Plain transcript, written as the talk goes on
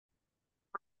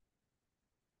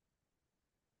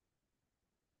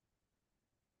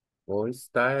Voice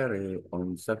Diary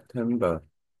on September.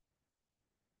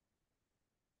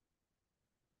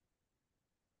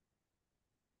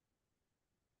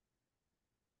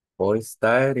 Voice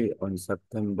Diary on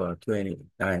September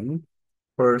 29.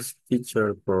 First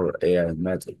feature for AI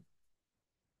Magic.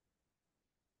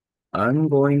 I'm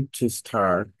going to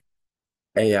start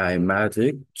AI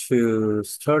Magic to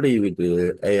study with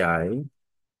the AI,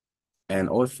 and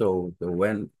also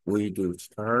when we do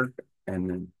start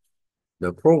and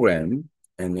the program,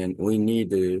 and then we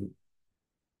need a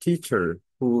teacher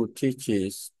who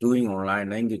teaches doing online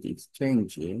language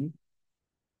exchanging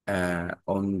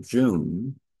on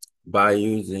Zoom by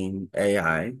using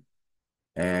AI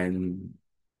and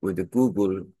with the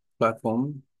Google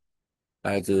platform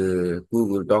as a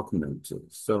Google document.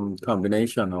 Some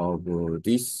combination of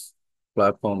this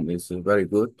platform is very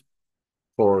good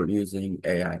for using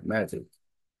AI Magic.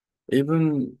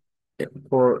 Even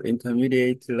for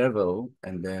intermediate level,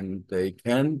 and then they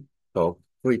can talk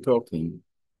free talking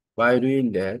by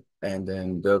doing that. And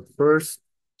then the first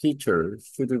teacher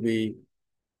should be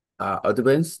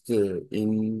advanced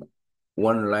in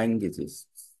one languages.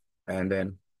 And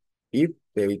then if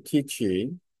they teach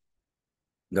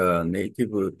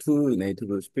the two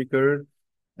native speaker,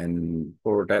 and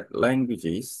for that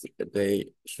languages, they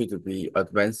should be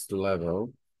advanced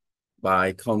level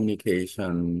by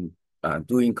communication,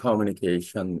 doing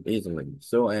communication easily.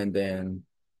 So, and then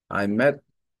I met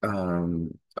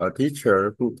a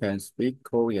teacher who can speak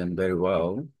Korean very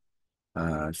well.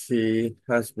 She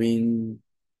has been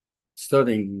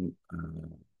studying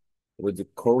with the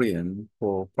Korean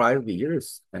for 5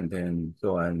 years, and then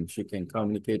so and she can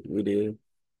communicate with it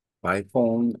by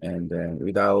phone, and then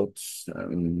without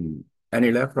any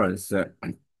reference,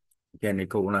 can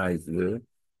recognize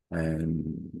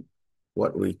and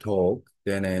what we talk.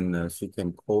 Then and she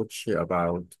can coach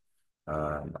about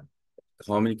uh,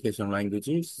 communication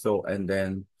languages. So and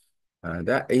then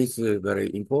that is a very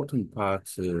important part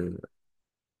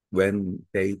when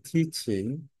they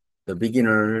teaching the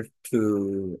beginner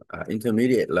to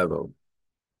intermediate level.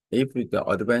 If the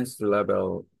advanced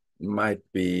level might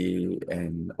be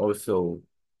and also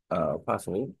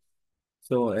possible.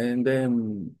 So and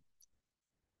then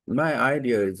my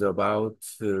idea is about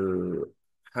to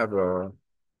have a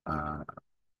uh,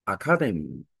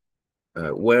 academy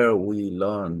where we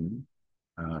learn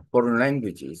foreign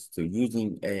languages to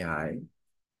using AI.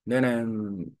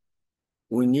 Then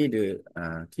we need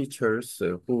teachers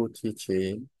who teach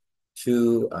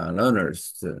to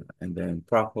learners and then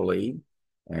properly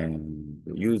and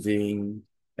using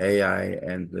AI,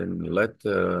 and then let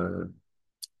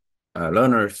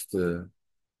learners to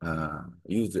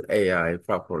use AI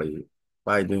properly.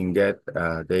 By doing that,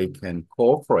 they can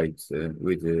cooperate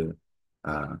with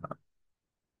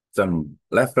some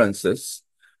references.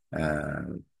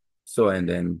 Uh, so, and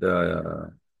then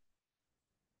the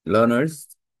learners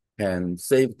can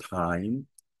save time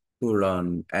to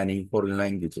learn any foreign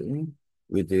language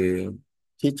with the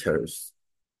teachers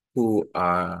who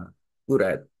are good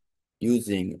at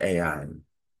using AI.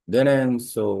 Then, and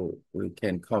so we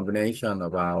can combination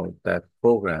about that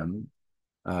program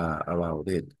about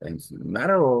it. And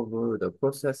matter of the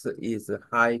process is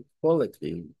high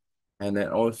quality, and then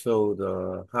also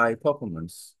the high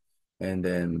performance, and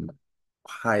then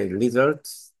high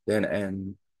results, then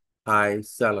and high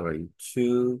salary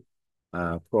to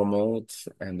promote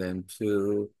and then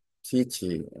to teach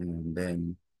it. And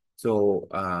then so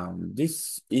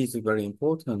this is a very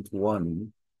important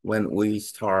one when we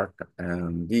start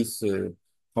this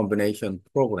combination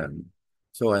program.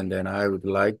 So, and then I would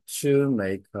like to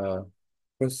make a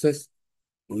process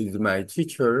with my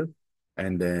teacher,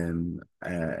 and then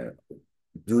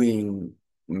doing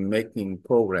making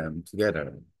program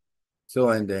together. So,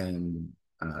 and then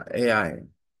AI,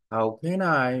 how can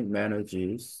I manage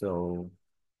it? So,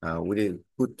 with a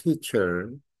good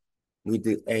teacher, with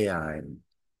the AI,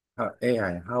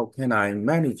 how can I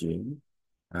manage it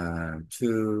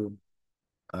to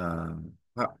uh,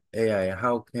 AI,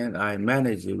 how can I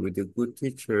manage it with a good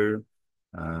teacher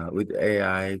with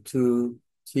AI to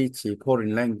teach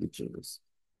foreign languages?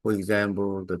 For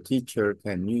example, the teacher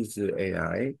can use the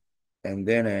AI, and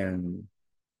then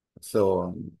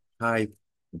so high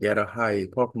get a high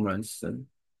performance,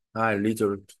 high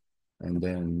result, and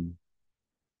then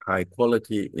high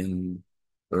quality in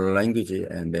language,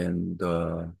 and then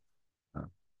the uh,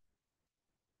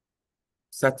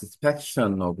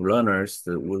 satisfaction of learners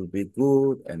will be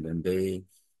good, and then they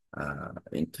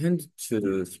intend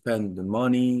to spend the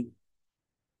money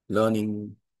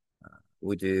learning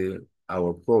with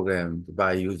our program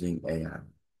by using AI.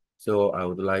 So I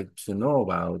would like to know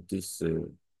about this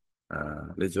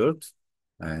result,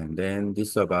 And then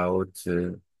this about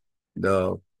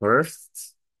the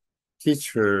first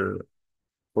teacher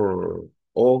for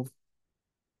all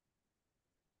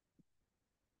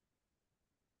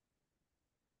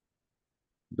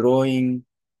drawing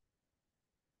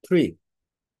tree.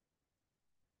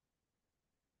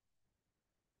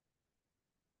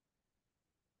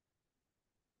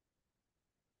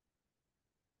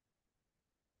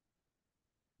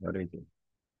 What is it?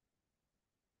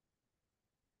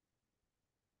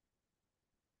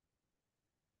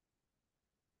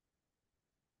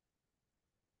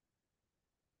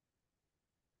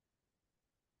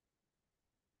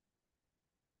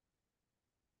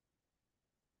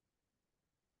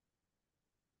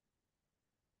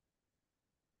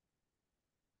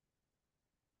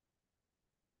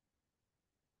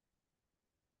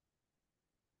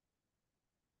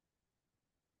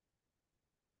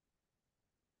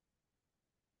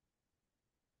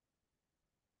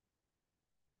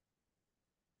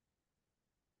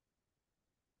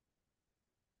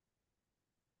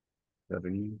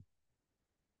 Three,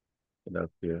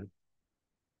 Philadelphia.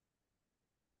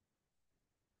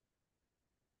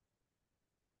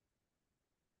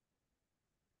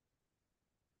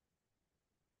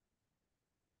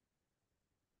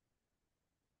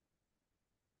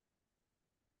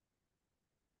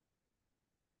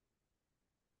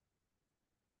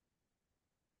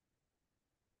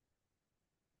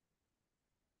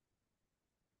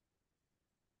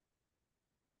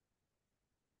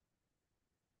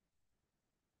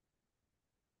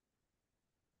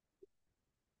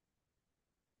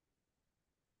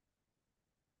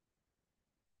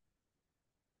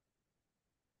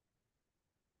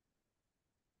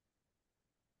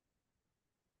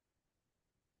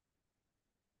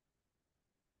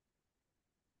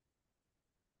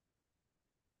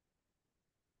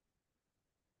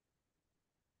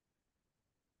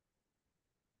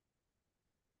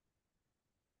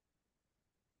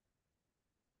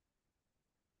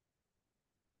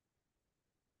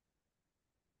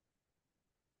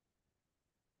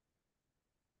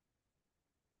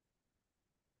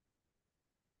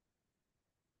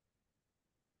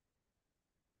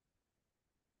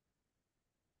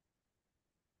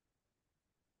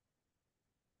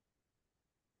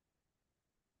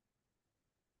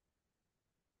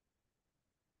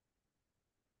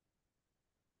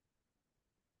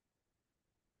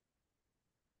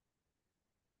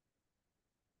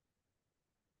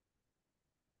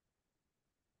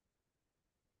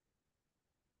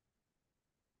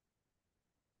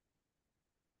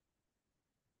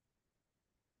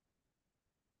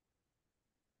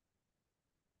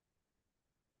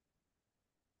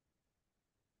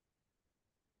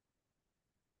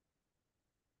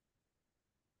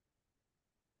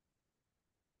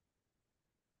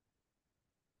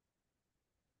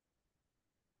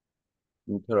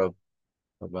 Interrupt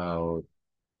about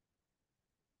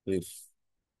this.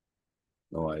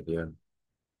 No idea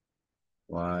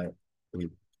why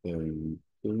it came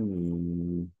to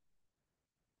me.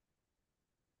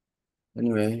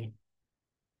 Anyway,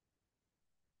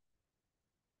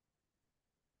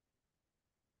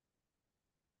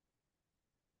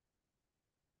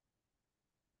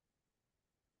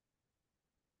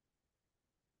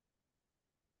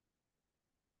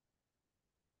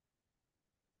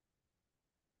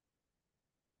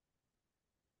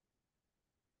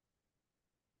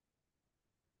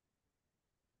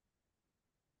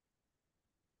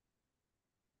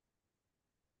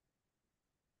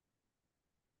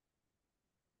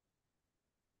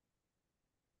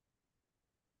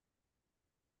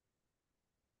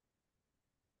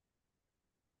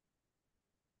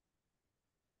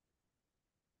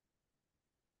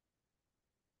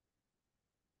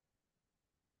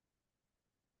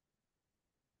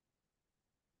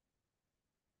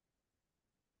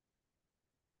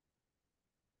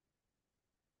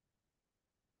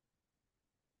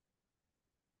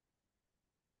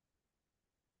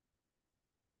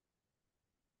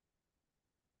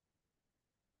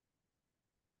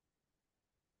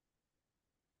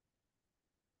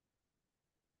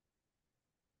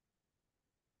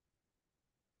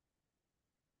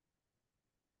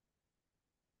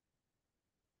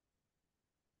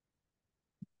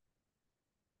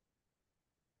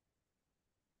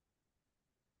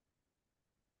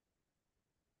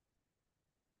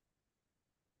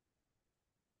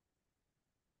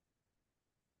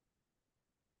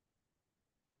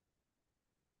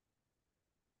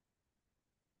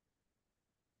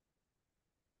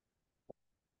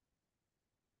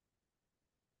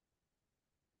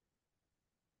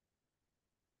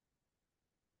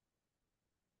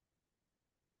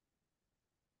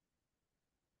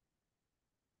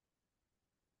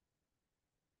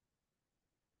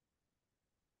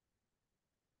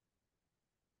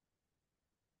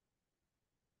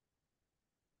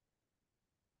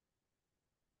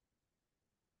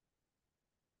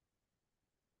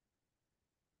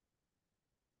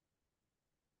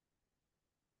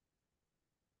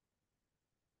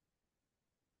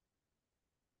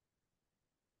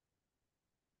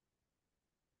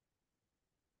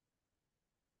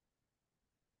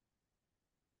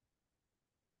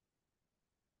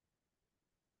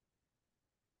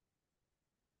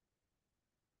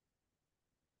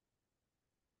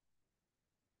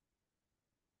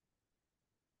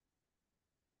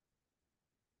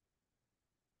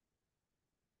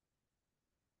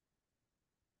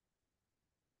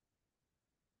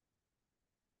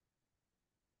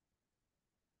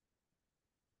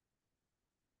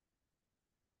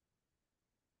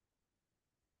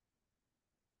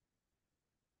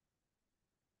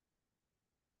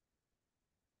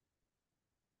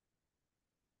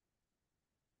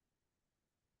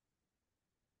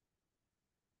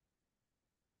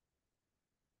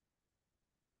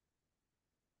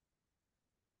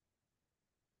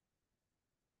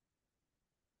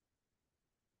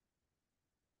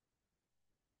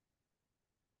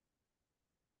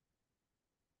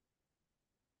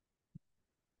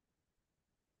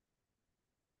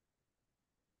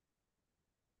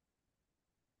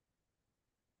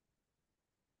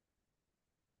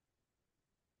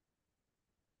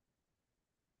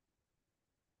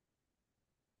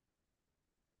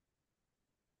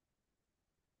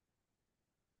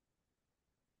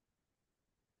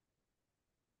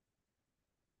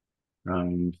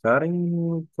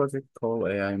 Starting a project called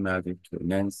AI Magic to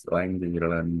enhance language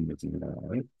learning using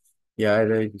AI. The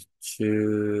idea is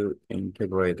to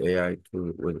integrate AI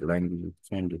with language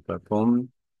change platform,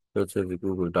 such as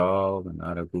Google Docs and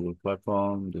other Google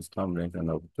platforms. This combination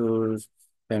of tools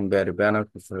can be very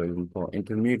beneficial for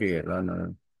intermediate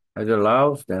learners, as it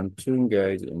allows them to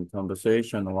engage in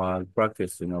conversation while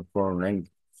practicing a foreign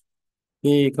language.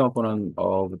 Key component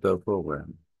of the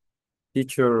program.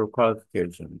 Teacher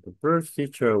qualification. The first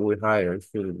teacher we hire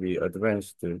should be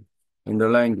advanced in the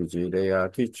language they are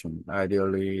teaching.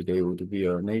 Ideally, they would be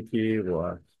a native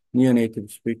or near-native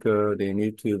speaker. They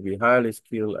need to be highly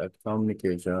skilled at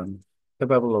communication,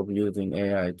 capable of using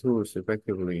AI tools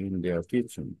effectively in their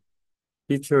teaching.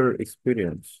 Teacher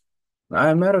experience.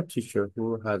 I met a teacher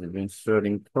who has been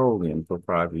studying Korean for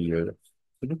 5 years.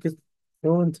 Because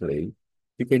fluently,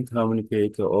 you can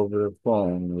communicate over the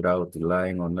phone without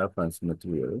relying on reference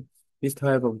material. This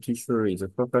type of teacher is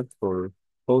perfect for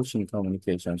coaching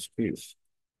communication skills,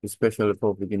 especially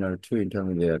for beginner to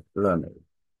intermediate learners.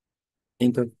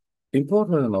 Inter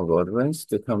Important of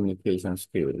advanced communication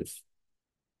skills.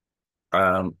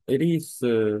 It is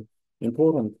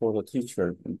important for the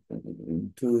teacher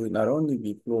to not only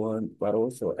be fluent, but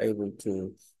also able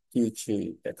to teach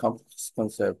a complex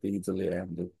concept easily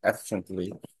and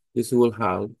efficiently. This will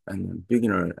help and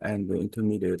beginner and the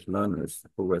intermediate learners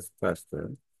progress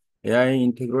faster. AI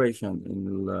integration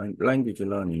in language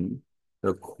learning.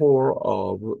 The core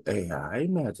of AI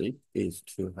magic is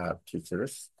to have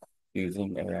teachers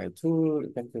using AI tool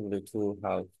effectively to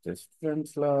help the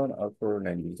students learn a foreign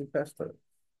language faster.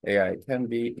 AI can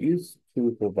be used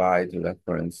to provide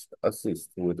reference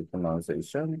assist with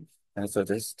pronunciation and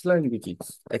suggest language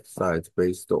exercise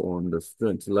based on the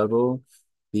student's level.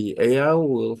 The AI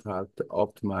will help to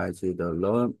optimize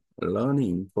the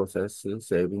learning process,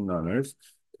 saving learners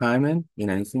time and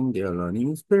enhancing their learning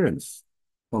experience.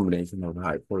 Combination of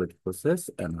high quality process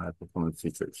and high performance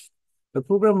features. The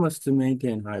program must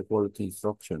maintain high quality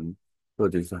instruction,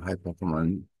 produce a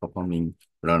performing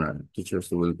learner.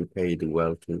 Teachers will be paid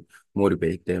well to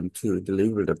motivate them to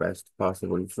deliver the best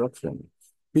possible instruction.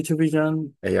 Future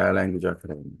vision, AI language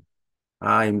academy.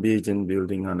 I envision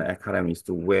building an academy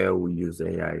where we use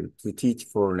AI to teach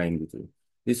foreign languages.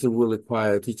 This will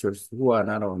require teachers who are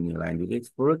not only language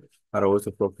experts, but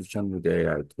also proficient with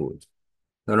AI tools.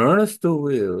 The learners too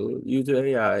will use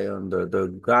AI under the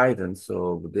guidance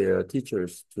of their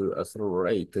teachers to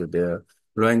accelerate their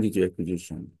language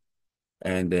acquisition.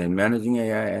 And then managing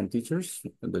AI and teachers,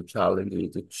 the challenge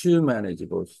is to manage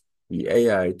both the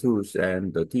AI tools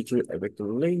and the teacher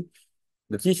effectively.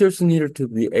 The teachers need to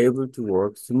be able to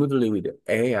work smoothly with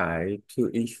AI to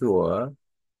ensure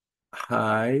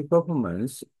high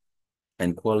performance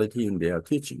and quality in their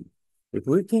teaching. If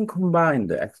we can combine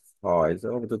the expertise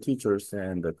of the teachers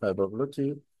and the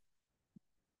capability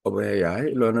of AI,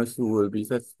 learners will be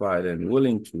satisfied and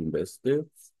willing to invest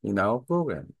in our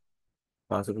program.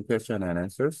 Possible question and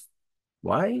answers.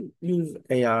 Why use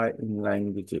AI in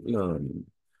language learning?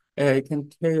 AI can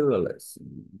tailor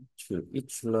lessons to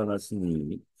each learner's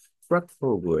need, track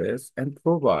progress, and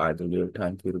provide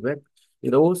real-time feedback.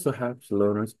 It also helps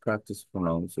learners practice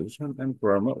pronunciation and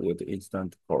grammar with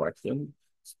instant correction,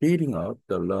 speeding up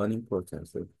the learning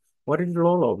process. What is the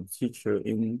role of the teacher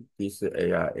in this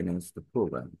AI-enhanced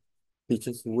program?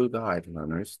 Teachers will guide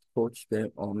learners, coach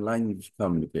them on language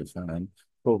communication, and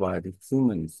provide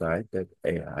human insight that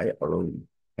AI alone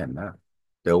cannot.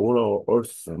 They will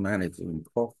also manage and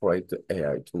incorporate the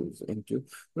AI tools into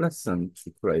lessons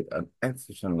to create an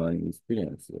efficient learning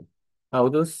experience. How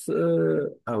does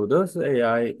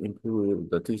AI improve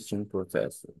the teaching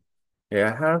process?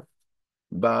 AI helps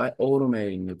by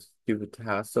automating repetitive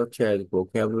tasks such as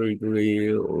vocabulary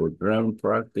drill or grammar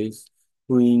practice,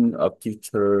 freeing up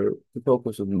teacher to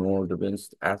focus on more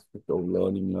advanced aspects of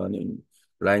learning,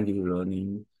 language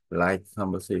learning, like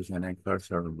conversation and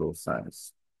cultural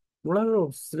science. What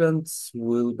of students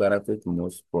will benefit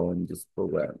most from this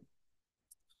program?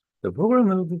 The program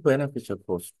will be beneficial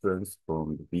for students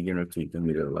from the beginner to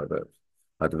intermediate levels.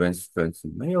 Advanced students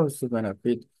may also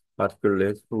benefit,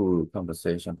 particularly through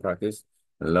conversation practice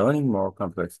and learning more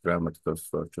complex grammatical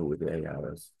structure with AI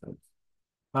assistance.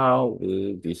 How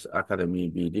will this academy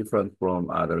be different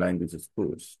from other language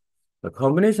schools? The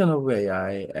combination of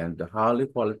AI and the highly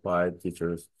qualified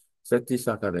teachers set this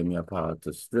academy apart.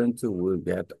 The students will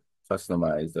get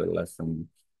customized lesson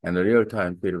and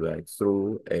real-time feedback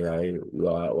through AI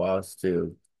while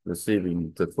still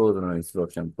receiving the further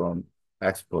instruction from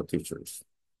expert teachers.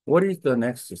 What is the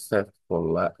next step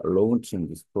for launching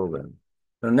this program?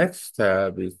 The next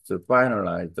step is to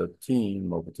finalize the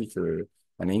team of teachers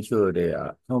and ensure they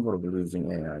are comfortable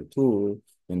using AI tools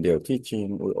in their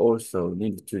teaching. We also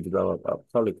need to develop a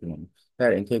curriculum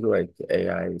that integrates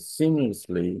AI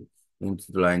seamlessly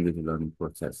into the language learning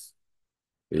process.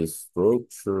 This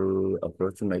structure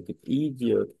approach make it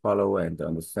easier to follow and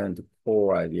understand the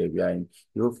core idea behind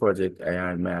your project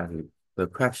AI math. The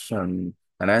question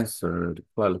and answer to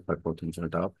qualify potential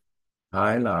doubt,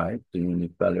 highlight the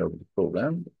unique value of the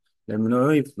program. Let me know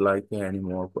if like any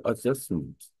more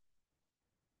adjustments.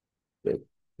 That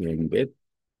being bit.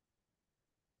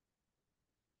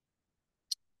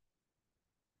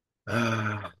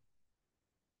 À,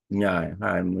 ngày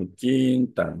 29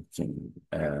 tàng trình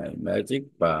Magic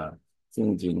và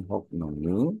chương trình học ngôn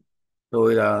ngữ.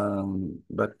 Tôi đang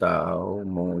bắt đầu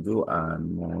một dự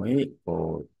án mới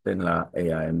có tên là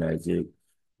AI Magic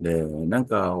để nâng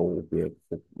cao việc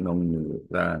học ngôn ngữ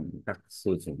và các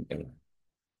sử dụng AI.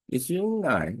 Ý chính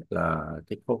này là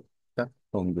kết hợp các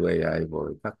công cụ AI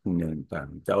với các nền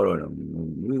tảng trao đổi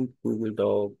ngôn ngữ Google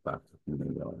Doc và các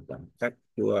nền tảng cách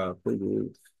ví dụ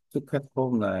giúp khách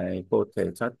hôm nay có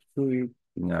thể trao đổi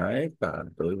ngay cả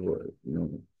đối với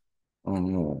ngôn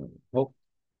ngữ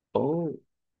có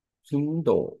trình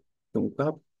độ trung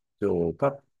cấp, trung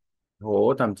cấp,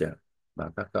 hỗ tham gia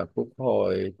và các cuộc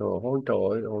hội hỗ trợ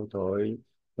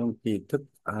trong tri thức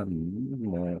ảnh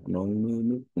một ngôn ngữ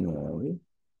nước ngoài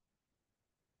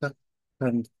các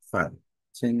thân phận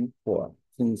sinh hoạt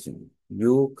sinh sinh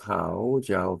nhu cầu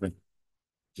giáo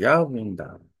viên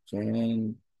đạo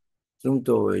trên chúng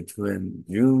tôi truyền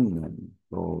dung ngành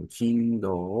của trình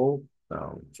độ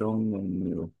vào trong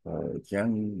nhiều thời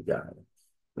gian dài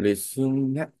lịch sử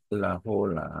nhất là hồ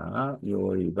lạ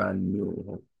rồi bao nhiêu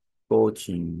cô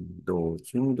trình độ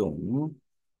trung đủng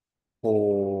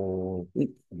hồ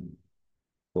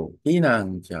của kỹ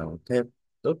năng giao tiếp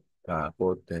tất cả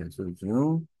có thể sử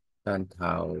dụng thành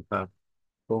thạo các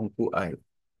công cụ ấy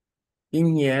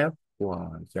kinh nghiệm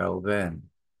của giáo viên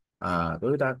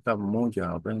tôi đã cầm một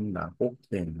giáo viên đã quốc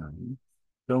tế ngắn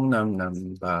trong 5 năm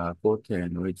và có thể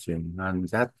nói chuyện hàng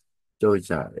rất trôi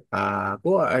chảy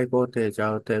có ai có thể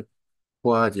giao tiếp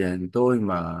qua diện tôi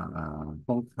mà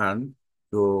không khán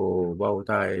rồi bao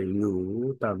tay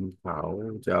lưu tâm khảo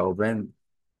giáo viên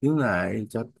những này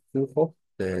rất phù hợp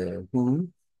để hướng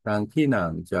sang kỹ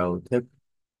năng giao tiếp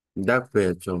đặc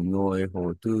biệt cho người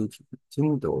hồ tư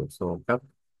trình độ số cấp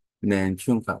nên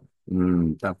trung cấp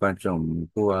tầm quan trọng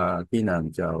của kỹ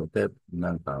năng giao tiếp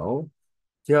nâng cao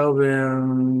giáo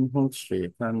viên không chỉ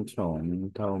quan trọng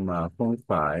đâu mà không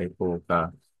phải cố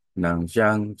gắng nâng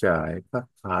giảng giải các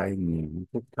khái niệm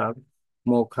phức tạp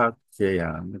một cách dễ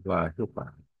dàng và hiệu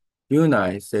quả. Điều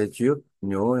này sẽ giúp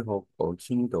người học có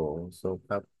trình độ số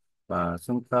cấp và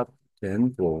trung cấp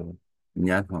tiến bộ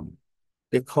nhanh hơn.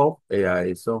 Tích hợp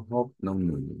AI số học ngôn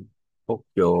ngữ. Học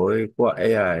giỏi của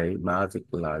AI mà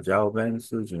dịch là giáo viên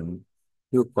sử dụng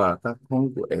hiệu quả các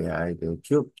công cụ AI để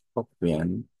giúp học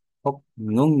viên học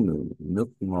ngôn ngữ nước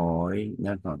ngoài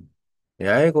nhanh hơn.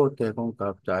 AI có thể cung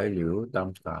cấp tài liệu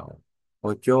tham khảo,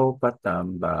 hỗ trợ phát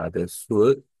âm và đề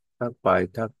xuất các bài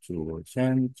tập chủ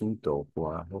trên trình độ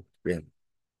của học viên.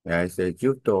 AI sẽ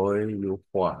giúp tôi hiệu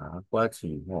quả quá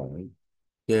trình hỏi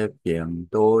tiết kiệm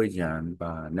thời gian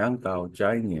và nâng cao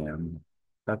trải nghiệm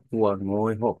các buổi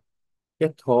ngồi học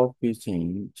kết hợp quy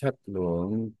trình chất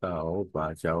lượng cao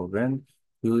và giáo viên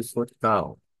hiệu suất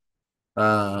cao.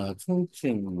 chương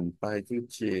trình phải duy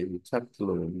trì chất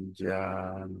lượng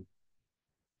và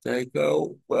trái cao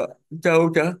và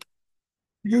trao trả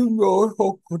những nỗi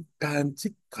học của tàn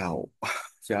chức cầu.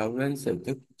 Giáo viên sẽ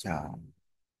thức trả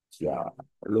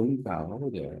lúng bảo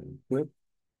để quyết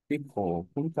tiếp hồ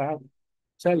chúng ta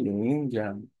chất lượng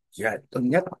rằng giải tốt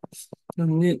nhất. Cho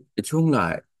nên chung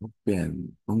lại biển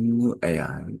ngôn ngữ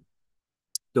AI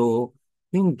또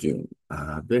인증,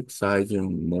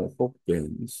 웹사이징, 뭐,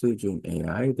 혹은 수중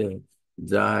AI để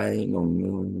giải ngôn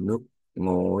ngữ nước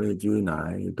ngoài như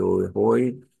này đòi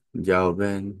hỏi giáo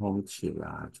viên không chỉ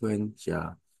là chuyên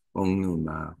gia ngôn ngữ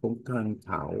mà cũng tham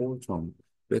thảo trong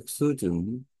việc sử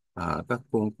dụng các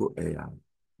công cụ AI.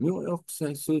 Những học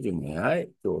sinh sử dụng AI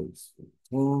rồi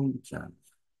thông trạng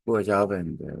của giáo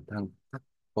viên để tăng các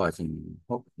quá trình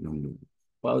học ngôn ngữ.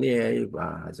 Quản lý AI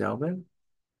và giáo viên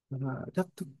thách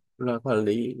thức là quản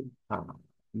lý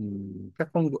các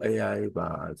công cụ AI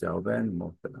và giáo viên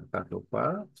một là các hiệu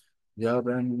quả giáo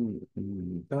viên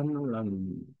cần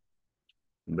làm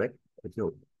việc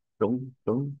kiểu đúng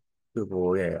đúng từ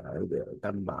bộ AI để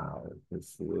đảm bảo cái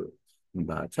sự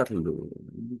và chất lượng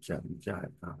giảng dạy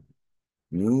cao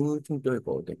như chúng tôi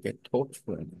có thể kết thúc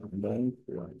với mong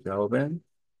của giáo viên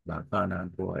và khả năng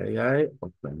của AI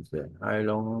học viên sẽ hài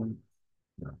lòng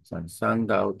và sẵn sàng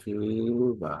đầu tư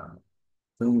và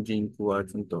chương trình của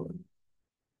chúng tôi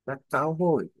các giáo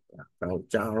hội, các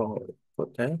giáo hội có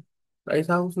thể tại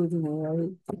sao sư chúng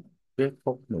ấy viết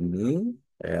phục một ngữ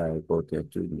AI có thể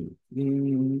xử lý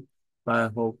và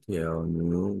hỗ trợ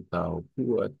nhu cầu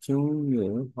của chúng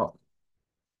như họ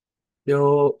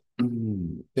theo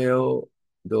theo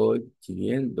đối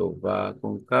chiến độ và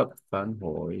cung cấp phản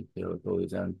hồi theo thời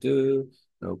gian từ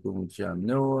nó cũng chạm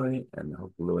nối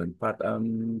học luôn phát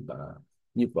âm và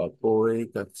nhịp bảo bối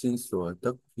các sinh số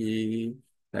tức khi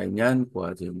tài nhân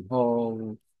của trường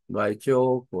hôn vai trò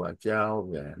của giáo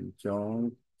viên trong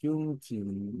chương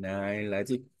trình này là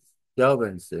gì giáo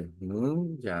viên sẽ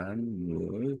hướng dẫn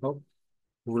người học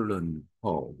vô luận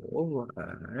khổ và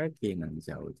kỹ năng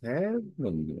giàu thế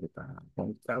mình người ta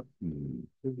không cấp mình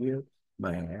cái việc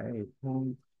mà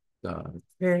không có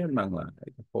thế mà lại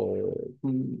khổ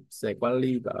sẽ quản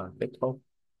lý và kết thúc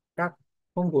các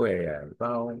không về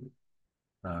vào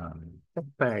à, các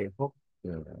bài học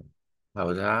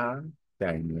thảo giá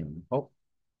trải nghiệm học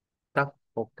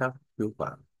các thứ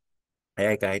phạm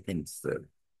hai cái tình sự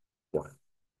của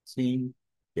chi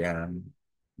giảm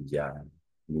giảm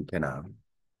như thế nào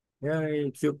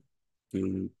cái trước khi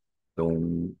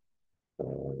tôi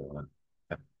của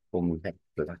các công việc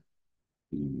là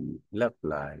thì lắp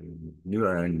lại như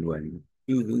là người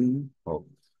ứng hoặc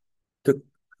thực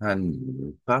hành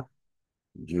pháp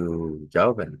dù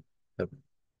giáo viên tập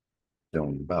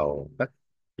trung vào các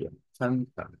điểm sáng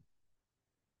tạo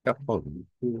các phần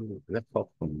rất có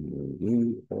phần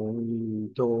như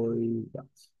tôi đã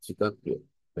chỉ có việc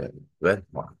về văn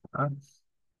hóa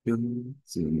nhưng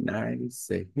gì này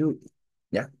sẽ hữu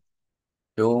nhé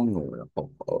cho người học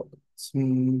ở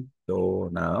trình độ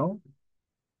nào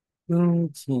chương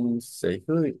trình sẽ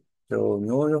gửi cho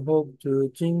người học từ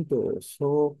trình độ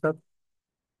số cấp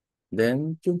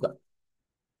đến trung cấp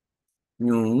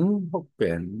những học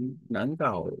viên nâng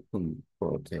cao cũng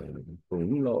có thể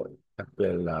hướng lỗi đặc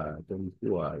biệt là trong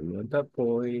của nguyên tắc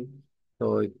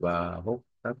tôi và học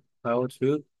tập thao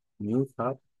trước như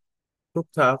pháp phức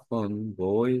tạp hơn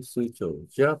với sự trợ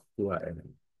giúp của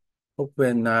học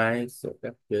viên này sẽ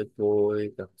các biệt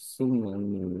tôi các xung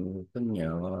luận thân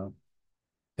nhỏ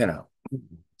thế nào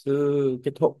sự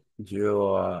kết thúc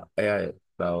giữa AI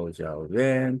vào giáo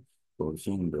viên của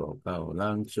trình độ cao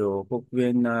làm cho học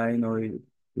viên này nói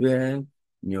viên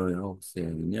nhiều học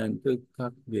sinh nhận thức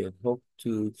các việc học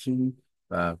trừ trình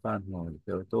và phản hồi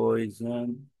theo tôi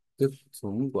rằng thức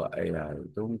sống của AI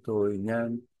chúng tôi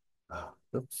nhận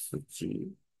rất sự chỉ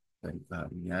và cảm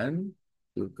nhận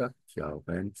từ các giáo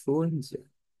viên chuyên gia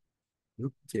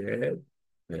lúc trẻ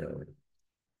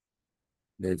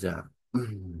để giảm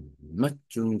mất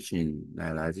chương trình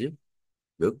này là gì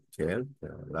được trẻ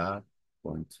là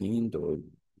còn trình độ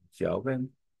giáo viên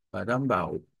và đảm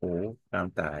bảo của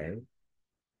đăng tải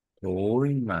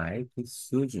thoải mái cái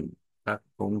sử dụng các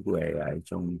công cụ AI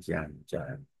trong giảng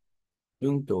dạy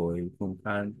chúng tôi cũng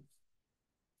đang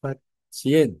phát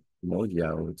triển một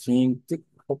giáo trình tích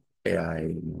hợp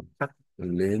AI một cách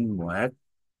linh hoạt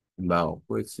vào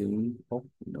quy trình học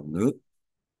ngôn ngữ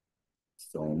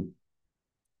sống